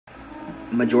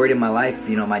majority of my life,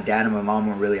 you know, my dad and my mom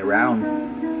weren't really around,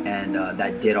 and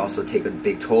that did also take a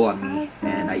big toll on me.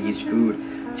 And I used food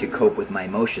to cope with my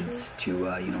emotions, to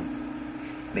you know,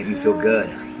 make me feel good.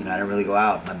 You know, I didn't really go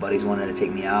out. My buddies wanted to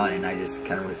take me out, and I just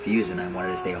kind of refused, and I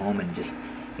wanted to stay home and just,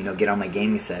 you know, get on my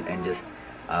gaming set and just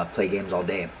play games all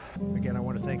day. Again, I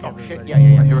want to thank everybody. Shit,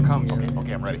 yeah, here it comes.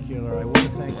 Okay, I'm ready. I want to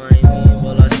thank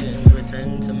Well, I shouldn't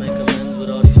pretend to make amends with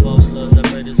all these false loves. I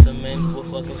pray to cement will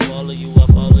fucking swallow you. I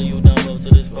follow you down road to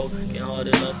this broken hard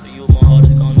enough for you. My heart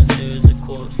is gone as serious as a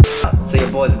corpse. So your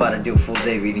boy's about to do a full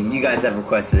day reading. You guys have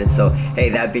requested it. So hey,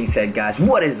 that being said, guys,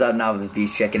 what is up now with the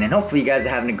Beast checking in? Hopefully you guys are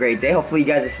having a great day. Hopefully you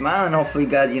guys are smiling. Hopefully you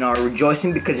guys, you know, are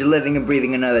rejoicing because you're living and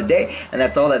breathing another day, and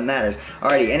that's all that matters.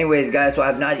 Alrighty, anyways, guys, so I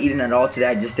have not eaten at all today.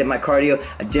 I just did my cardio,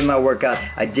 I did my workout,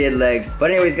 I did legs.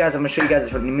 But anyways, guys, I'm gonna show you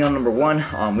guys meal number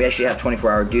 1. We actually have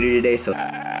 24-hour duty today, so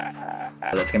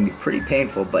that's gonna be pretty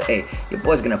painful, but hey, your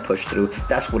boy's gonna push through.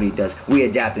 That's what he does. We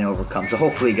adapt and overcome. So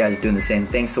hopefully you guys are doing the same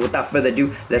thing. So without further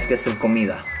ado, let's get some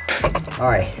comida.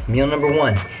 Alright, meal number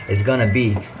 1 is gonna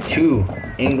be 2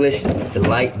 English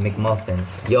Delight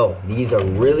McMuffins. Yo, these are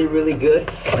really, really good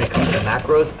when it comes to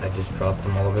macros. I just dropped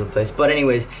them all over the place. But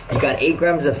anyways, you got 8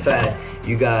 grams of fat,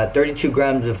 you got 32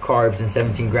 grams of carbs, and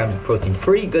 17 grams of protein.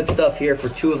 Pretty good stuff here for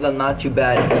 2 of them, not too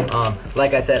bad.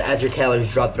 Like I said, as your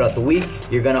calories drop throughout the week,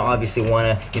 you're gonna obviously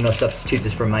wanna, you know, substitute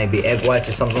this for maybe egg whites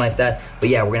or something like that. But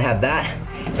yeah, we're gonna have that,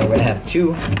 and we're gonna have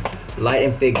 2 Light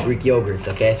and Fig Greek yogurts,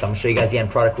 okay? So I'm gonna show you guys the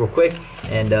end product real quick,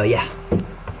 and yeah.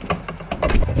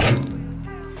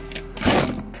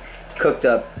 Cooked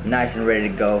up, nice and ready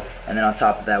to go. And then on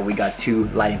top of that, we got 2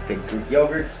 Light and Fig Greek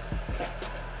yogurts.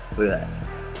 Look at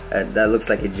that. That looks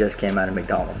like it just came out of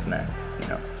McDonald's, man, you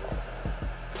know.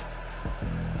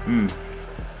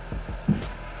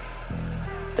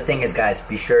 The thing is, guys,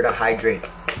 be sure to hydrate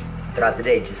throughout the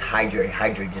day. Just hydrate,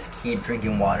 just keep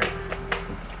drinking water.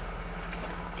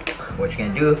 What you're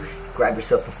gonna do, grab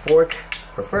yourself a fork,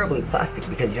 preferably plastic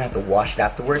because you don't have to wash it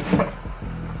afterwards.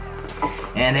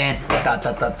 And then,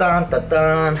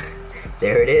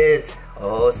 there it is.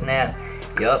 Oh snap.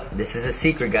 Yup, this is a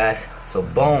secret, guys. So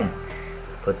boom,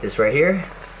 put this right here.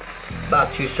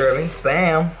 About 2 servings,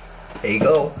 bam. There you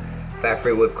go.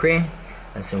 Fat-free whipped cream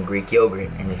and some Greek yogurt.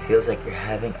 And it feels like you're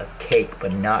having a cake,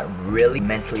 but not really.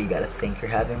 Mentally, you gotta think you're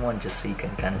having one just so you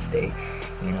can kind of stay,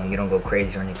 you know, you don't go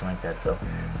crazy or anything like that. So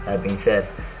that being said,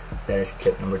 that is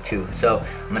tip number 2. So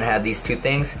I'm gonna have these 2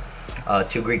 things,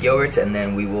 2 Greek yogurts, and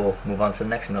then we will move on to the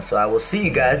next meal. So I will see you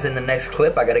guys in the next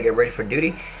clip. I gotta get ready for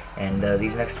duty, and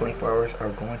these next 24 hours are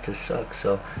going to suck.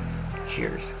 So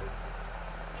cheers.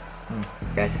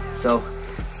 Guys, so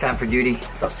it's time for duty.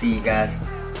 So I'll see you guys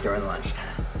during lunchtime.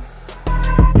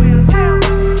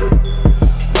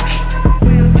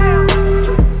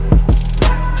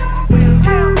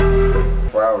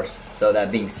 4 hours. So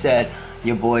that being said,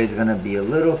 your boy is gonna be a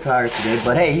little tired today,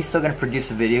 but hey, he's still gonna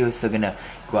produce a video. He's still gonna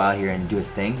go out here and do his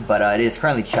thing. But it is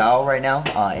currently chow right now.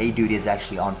 A duty is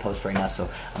actually on post right now, so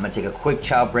I'm gonna take a quick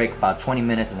chow break, about 20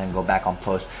 minutes, and then go back on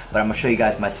post. But I'm gonna show you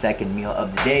guys my second meal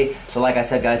of the day. So like I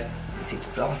said, guys, let me take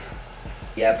this off.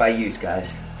 The app I use,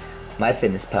 guys,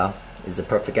 MyFitnessPal, is the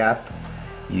perfect app.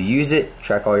 You use it,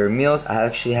 track all your meals. I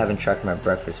actually haven't tracked my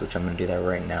breakfast, which I'm gonna do that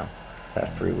right now.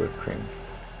 Fat-free whipped cream.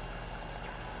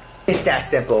 It's that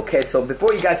simple, okay? So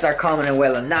before you guys start commenting,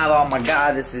 well, now, oh my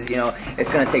God, this is, you know, it's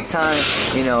gonna take time.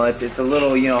 You know, it's a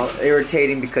little, you know,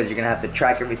 irritating because you're gonna have to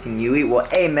track everything you eat. Well,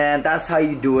 hey man, that's how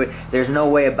you do it. There's no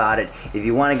way about it. If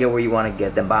you wanna get where you wanna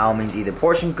get, then by all means, either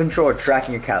portion control or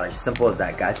tracking your calories. Simple as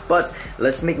that, guys. But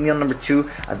let's make meal number 2.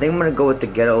 I think I'm gonna go with the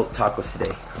ghetto tacos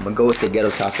today. I'm gonna go with the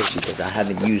ghetto tacos because I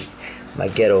haven't used my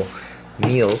ghetto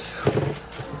meals.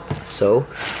 So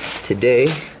today,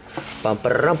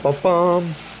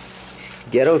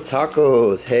 ghetto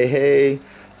tacos, hey.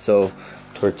 So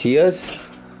tortillas,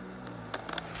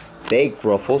 baked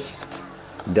ruffles,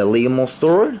 deli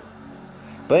mustard,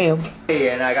 bam. Hey,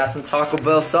 and I got some Taco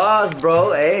Bell sauce,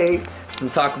 bro. Hey, some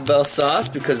Taco Bell sauce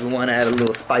because we want to add a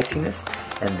little spiciness.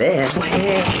 And then,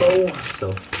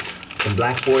 so some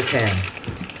Black Forest ham.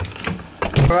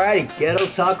 Alrighty, ghetto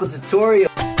taco tutorial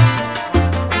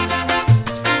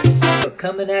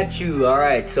coming at you.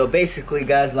 Alright, so basically,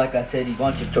 guys, like I said, you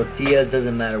want your tortillas,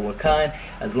 doesn't matter what kind,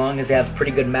 as long as they have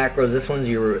pretty good macros. This one's,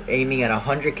 you're aiming at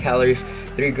 100 calories,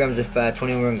 3 grams of fat,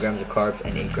 21 grams of carbs,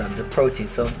 and 8 grams of protein,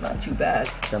 so not too bad.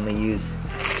 So I'm gonna use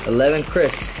 11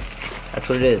 crisps. That's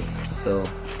what it is. So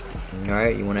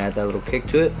alright, you want to add that little kick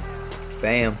to it.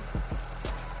 Bam.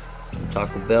 Some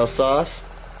Taco Bell sauce.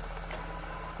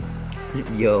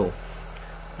 Yo,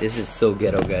 this is so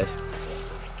ghetto, guys.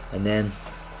 And then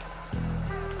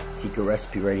secret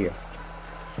recipe right here.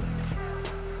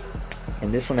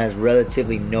 and this one has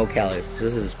relatively no calories.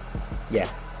 This is, yeah,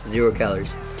 0 calories.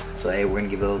 So hey, we're gonna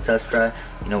give it a little test try.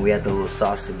 You know, we had the little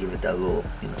sauce to give it that little,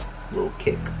 you know, little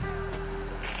kick.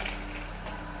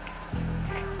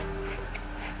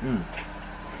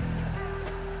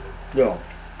 Yo.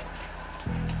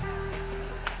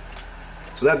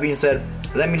 So that being said,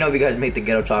 let me know if you guys make the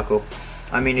ghetto taco.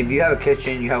 I mean, if you have a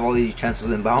kitchen, you have all these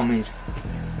utensils, and by all means,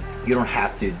 you don't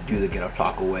have to do the ghetto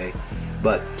taco way.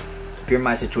 But if you're in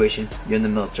my situation, you're in the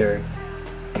military,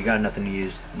 you got nothing to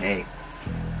use, and hey,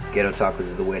 ghetto tacos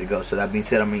is the way to go. So that being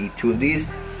said, I'm gonna eat 2 of these,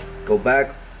 go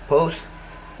back, post,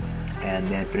 and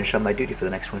then finish up my duty for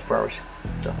the next 24 hours.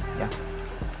 So yeah.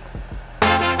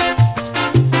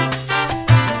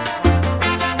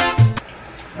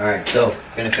 Alright, so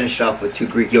gonna finish it off with 2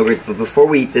 Greek yogurts, but before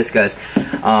we eat this, guys,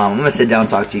 I'm gonna sit down and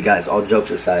talk to you guys, all jokes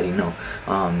aside, you know,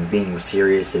 being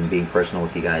serious and being personal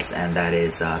with you guys, and that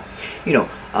is, you know,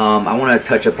 I want to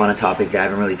touch upon a topic that I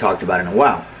haven't really talked about in a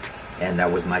while, and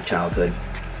that was my childhood,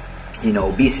 you know,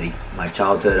 obesity, my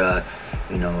childhood,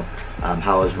 you know,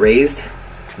 how I was raised,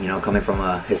 you know, coming from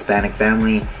a Hispanic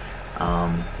family,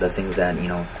 the things that, you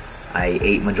know, I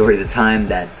ate majority of the time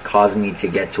that caused me to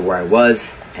get to where I was,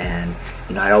 and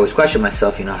you know, I always question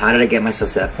myself, you know, how did I get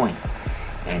myself to that point?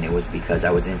 And it was because I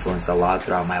was influenced a lot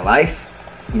throughout my life.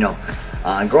 You know,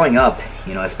 growing up,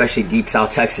 you know, especially deep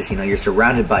South Texas, you know, you're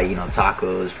surrounded by, you know,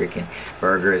 tacos, freaking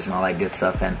burgers and all that good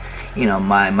stuff. And, you know,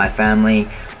 my family,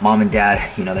 mom and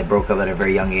dad, you know, they broke up at a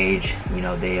very young age. You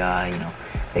know, they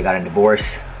got a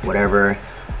divorce, whatever,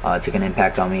 took an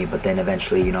impact on me. But then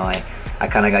eventually, you know, I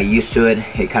kind of got used to it.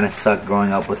 It kind of sucked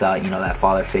growing up without, you know, that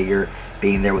father figure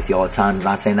being there with you all the time. I'm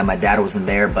not saying that my dad wasn't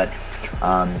there, but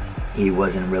he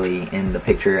wasn't really in the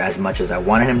picture as much as I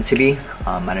wanted him to be.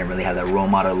 I didn't really have that role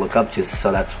model to look up to,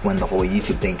 so that's when the whole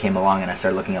YouTube thing came along, and I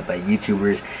started looking up at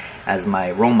YouTubers as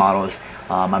my role models.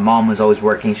 My mom was always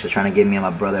working. She was trying to give me and my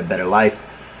brother a better life,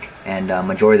 and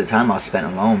majority of the time I was spent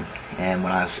alone. And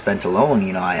when I was spent alone,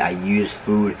 you know, I used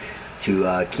food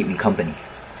to keep me company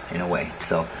in a way.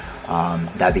 So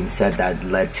that being said, that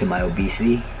led to my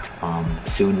obesity.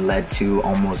 Soon led to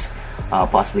almost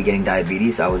possibly getting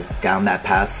diabetes. I was down that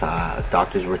path.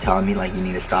 Doctors were telling me, like, you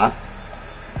need to stop.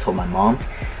 I told my mom.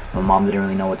 My mom didn't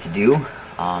really know what to do.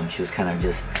 She was kind of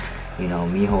just, you know,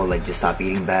 mijo, like, just stop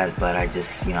eating bad. But I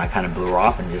just, you know, I kind of blew her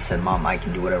off and just said, Mom, I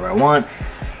can do whatever I want.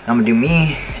 I'm gonna do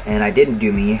me. And I didn't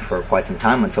do me for quite some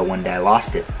time until one day I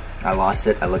lost it. I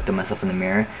looked at myself in the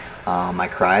mirror. I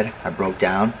cried. I broke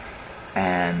down.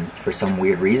 And for some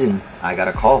weird reason, I got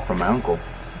a call from my uncle.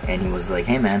 And he was like,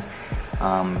 hey man,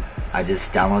 I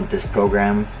just downloaded this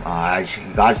program. I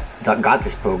got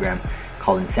this program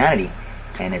called Insanity,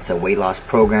 and it's a weight loss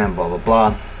program, blah blah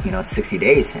blah. You know, it's 60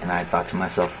 days. And I thought to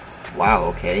myself, wow,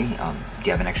 okay, do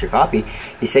you have an extra copy?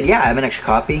 He said, yeah, I have an extra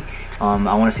copy. I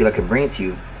want to see if I can bring it to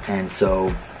you. And so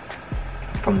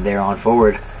from there on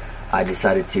forward, I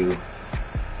decided to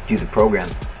do the program.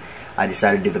 I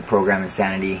decided to do the program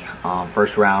Insanity.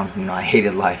 First round, you know, I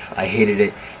hated life. I hated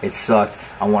it. It sucked.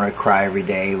 I wanted to cry every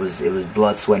day. It was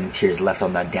blood, sweat, and tears left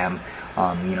on that damn,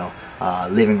 you know,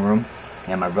 living room.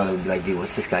 And my brother would be like, dude,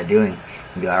 what's this guy doing?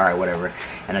 I'd be like, all right, whatever.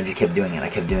 And I just kept doing it. I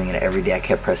kept doing it every day. I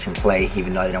kept pressing play,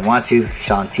 even though I didn't want to.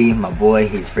 Sean T, my boy,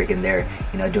 he's freaking there,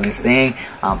 you know, doing his thing.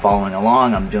 I'm following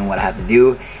along. I'm doing what I have to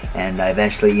do. And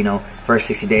eventually, you know, first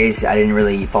 60 days, I didn't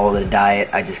really follow the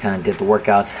diet. I just kind of did the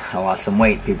workouts. I lost some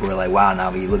weight. People were like, wow, now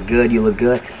you look good, you look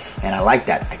good. And I liked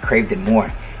that. I craved it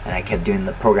more. And I kept doing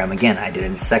the program again. I did it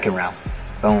in the second round.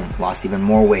 Boom, lost even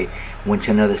more weight. Went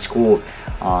to another school.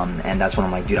 And that's when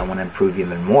I'm like, dude, I want to improve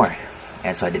even more.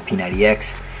 And so I did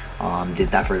P90X. Did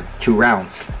that for 2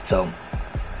 rounds. So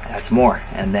that's more.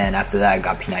 And then after that, I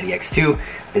got P90X2.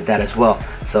 Did that as well.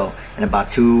 So in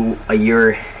about a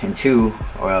year and 2,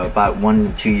 or about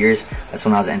 1 to 2 years, that's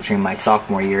when I was entering my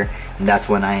sophomore year. And that's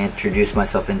when I introduced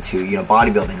myself into, you know,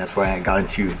 bodybuilding. That's where I got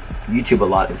into YouTube a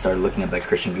lot and started looking at like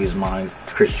Christian Guzman,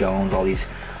 Chris Jones, all these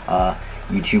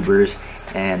YouTubers.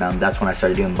 And that's when I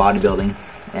started doing bodybuilding.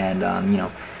 And you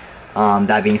know,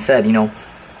 that being said, you know,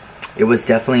 it was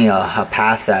definitely a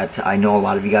path that I know a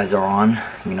lot of you guys are on.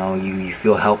 You know, you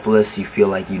feel helpless, you feel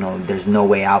like, you know, there's no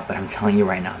way out, but I'm telling you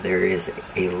right now, there is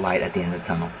a light at the end of the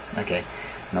tunnel. Okay,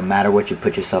 no matter what you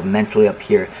put yourself mentally up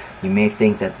here, you may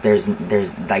think that there's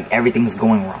like everything's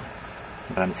going wrong,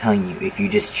 but I'm telling you, if you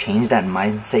just change that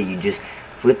mindset, you just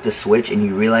flip the switch and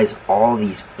you realize all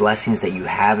these blessings that you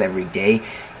have every day,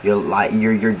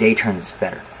 your day turns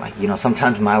better. Like, you know,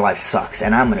 sometimes my life sucks,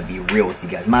 and I'm gonna be real with you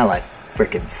guys, my life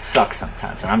freaking sucks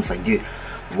sometimes, and I'm just like, dude,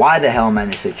 why the hell am I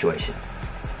in this situation?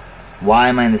 Why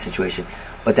am I in this situation?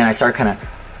 But then I start kind of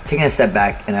taking a step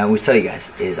back, and I always tell you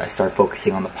guys, is I start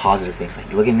focusing on the positive things.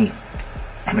 Like, look at me,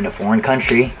 I'm in a foreign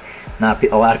country. Not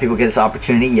a lot of people get this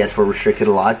opportunity. Yes, we're restricted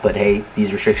a lot, but hey,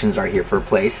 these restrictions are here for a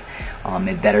place.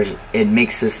 It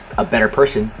makes us a better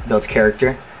person, builds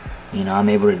character. You know, I'm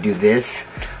able to do this.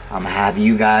 I have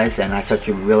you guys, and I start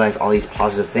to realize all these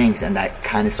positive things, and that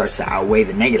kind of starts to outweigh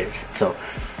the negatives. So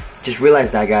just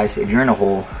realize that, guys. If you're in a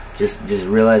hole, just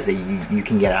realize that you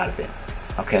can get out of it.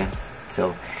 Okay?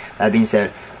 So that being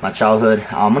said, my childhood,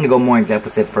 I'm going to go more in depth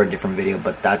with it for a different video,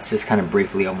 but that's just kind of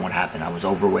briefly on what happened. I was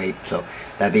overweight, so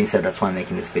that being said, that's why I'm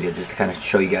making this video, just to kind of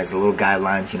show you guys the little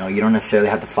guidelines. You know, you don't necessarily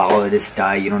have to follow this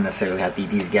diet, you don't necessarily have to eat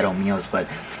these ghetto meals, but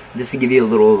just to give you a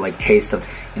little like taste of,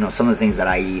 you know, some of the things that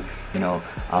I eat, you know,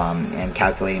 and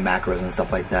calculating macros and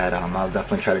stuff like that. I'll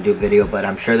definitely try to do a video, but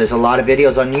I'm sure there's a lot of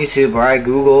videos on YouTube. Alright,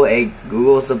 Google. Hey,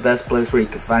 Google's the best place where you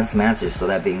can find some answers. So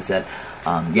that being said,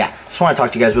 yeah, just want to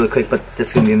talk to you guys really quick, but this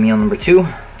is going to be meal number 2.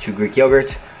 2 Greek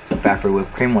yogurts, some fat-free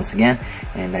whipped cream once again,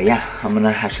 and yeah, I'm gonna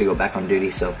actually go back on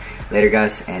duty. So later,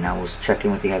 guys, and I will check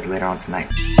in with you guys later on tonight.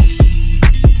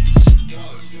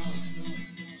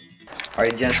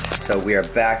 Alright, gents, so we are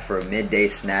back for a midday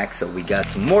snack. So we got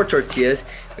some more tortillas,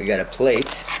 we got a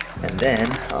plate, and then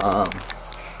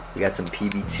we got some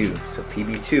PB2. So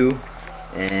PB2,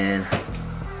 and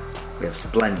we have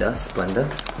Splenda.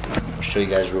 I'll show you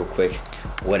guys real quick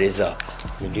what is up.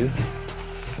 You do?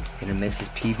 Gonna mix this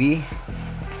PB.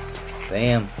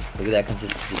 Bam. Look at that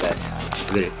consistency, guys.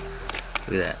 Look at it.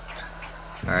 Look at that.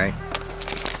 Alright.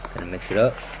 Gonna mix it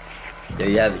up. There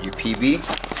you have it, your PB.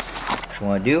 What you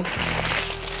wanna do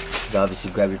is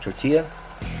obviously grab your tortilla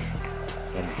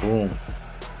and boom.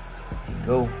 There you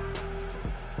go.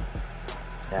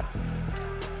 Yeah.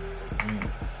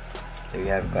 There you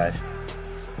have it, guys.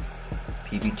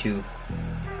 PB2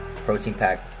 protein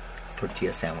packed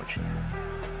tortilla sandwich.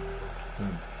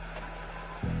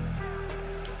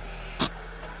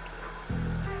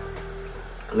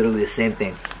 Literally the same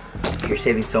thing. You're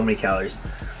saving so many calories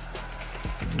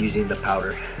using the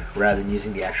powder rather than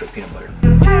using the actual peanut butter.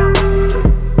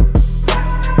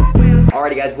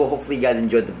 Alrighty, guys, well, hopefully you guys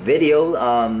enjoyed the video.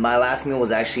 My last meal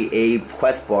was actually a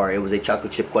Quest bar. It was a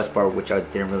chocolate chip Quest bar, which I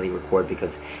didn't really record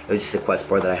because it was just a Quest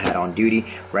bar that I had on duty.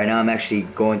 Right now I'm actually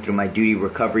going through my duty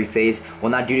recovery phase. Well,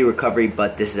 not duty recovery,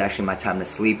 but this is actually my time to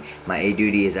sleep. My A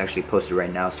duty is actually posted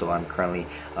right now, so I'm currently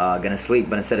gonna sleep.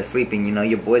 But instead of sleeping, you know,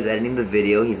 your boy's editing the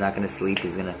video. He's not gonna sleep.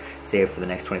 He's gonna stay here for the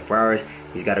next 24 hours.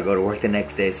 He's got to go to work the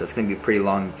next day, so it's gonna be a pretty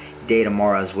long day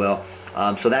tomorrow as well.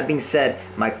 So that being said,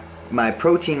 my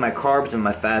protein, my carbs, and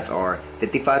my fats are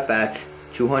 55 fats,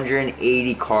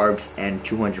 280 carbs, and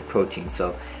 200 protein.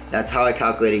 So that's how I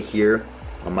calculate it here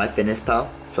on MyFitnessPal.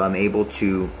 So I'm able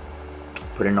to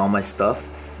put in all my stuff.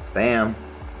 Bam.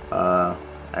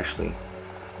 Actually,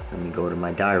 let me go to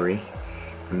my diary.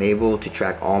 I'm able to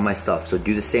track all my stuff. So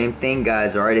do the same thing,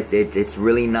 guys. All right, it's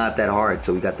really not that hard.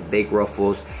 So we got the baked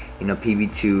ruffles, you know,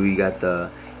 PB2. You got the,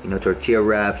 you know, tortilla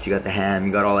wraps, you got the ham,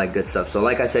 you got all that good stuff. So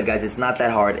like I said, guys, it's not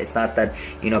that hard, it's not that,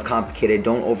 you know, complicated.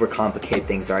 Don't overcomplicate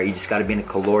things. All right, you just got to be in a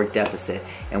caloric deficit,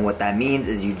 and what that means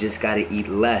is you just got to eat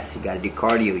less. You got to do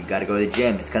cardio, you got to go to the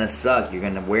gym. It's gonna suck, you're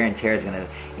gonna wear and tear, is gonna,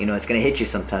 you know, it's gonna hit you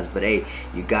sometimes, but hey,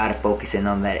 you got to focus in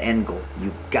on that end goal.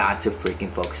 You got to freaking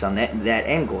focus on that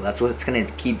end goal. That's what's gonna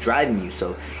keep driving you.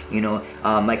 So, you know,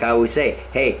 like I always say,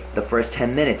 hey, the first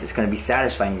 10 minutes, it's gonna be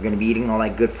satisfying. You're gonna be eating all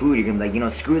that good food. You're gonna be like, you know,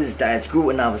 screw this diet, screw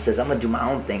what Nava says, I'm gonna do my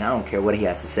own thing. I don't care what he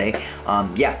has to say.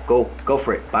 Yeah, go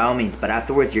for it by all means. But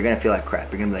afterwards, you're gonna feel like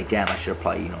crap. You're gonna be like, damn, I should have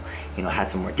probably, you know,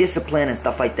 had some more discipline and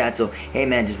stuff like that. So hey,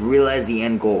 man, just realize the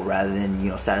end goal rather than, you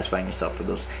know, satisfying yourself for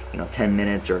those, you know, 10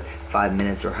 minutes or 5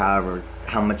 minutes or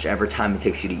how much ever time it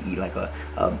takes you to eat like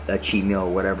a cheat meal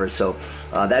or whatever. So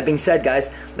that being said, guys,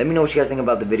 let me know what you guys think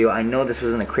about the video. I know this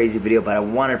wasn't a crazy video, but I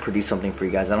want to produce something for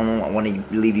you guys. I want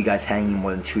to leave you guys hanging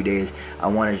more than 2 days. I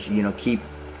want to, you know, keep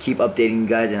updating you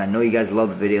guys, and I know you guys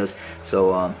love the videos.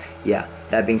 So yeah,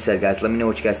 that being said, guys, let me know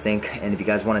what you guys think, and if you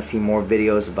guys want to see more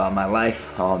videos about my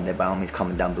life, then by all means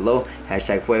comment down below.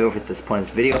 Hashtag Fuego for this point of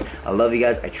this video. I love you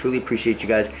guys, I truly appreciate you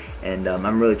guys, and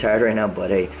I'm really tired right now,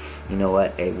 but hey, you know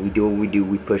what, hey, we do what we do,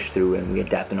 we push through, and we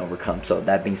adapt and overcome. So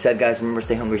that being said, guys, remember,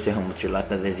 stay hungry, stay home with your life,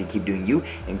 that is, you keep doing you,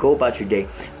 and go about your day.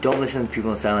 Don't listen to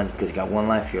people in silence, because you got one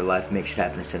life, your life, make shit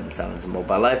happen, sit in silence and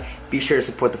mobile life. Be sure to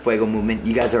support the Fuego movement.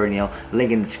 You guys already know,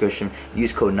 link in the description.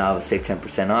 Use code NAVA, save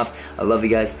 10% off. I love you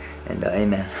guys, and hey,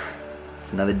 man,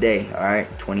 it's another day. All right,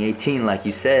 2018, like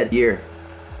you said, year.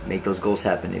 Make those goals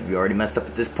happen. If you already messed up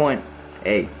at this point,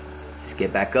 hey, just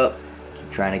get back up, keep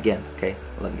trying again. Okay,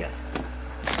 I love you guys.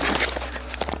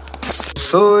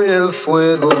 Soy el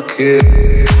fuego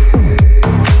que